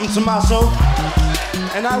tell you something, Tommaso,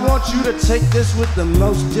 and I want you to take this with the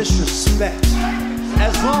most disrespect.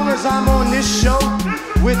 As long as I'm on this show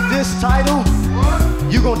with this title,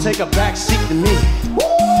 you gonna take a back seat to me.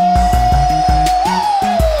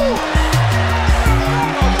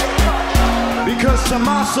 Because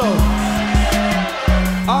Tommaso,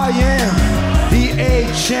 I am the A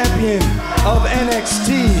champion. of NXT.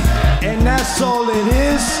 And that's all it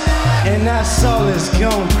is, and that's all it's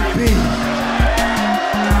gonna be.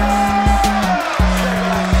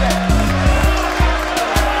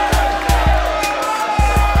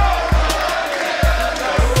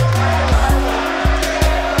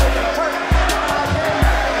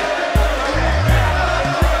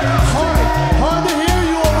 Hard to hear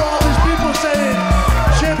you over all these people saying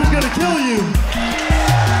Champ is gonna kill you.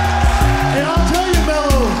 And I'll tell you,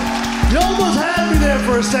 Mello, you almost had me there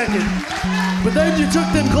for a second, but then you took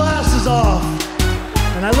them glasses off,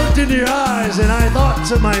 and I looked into your eyes and I thought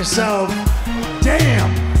to myself, damn,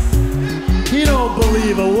 he don't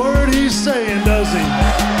believe a word he's saying, does he?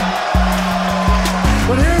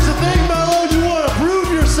 But here's the thing, Mello, you want to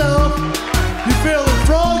prove yourself, you feeling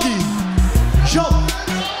froggy. Jump.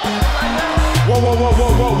 Whoa, whoa, whoa,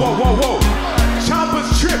 whoa, whoa, whoa, whoa, whoa. Chopper's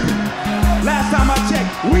tripping. Last time I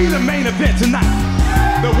checked, we the main event tonight.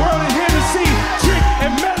 The world is here to see Trick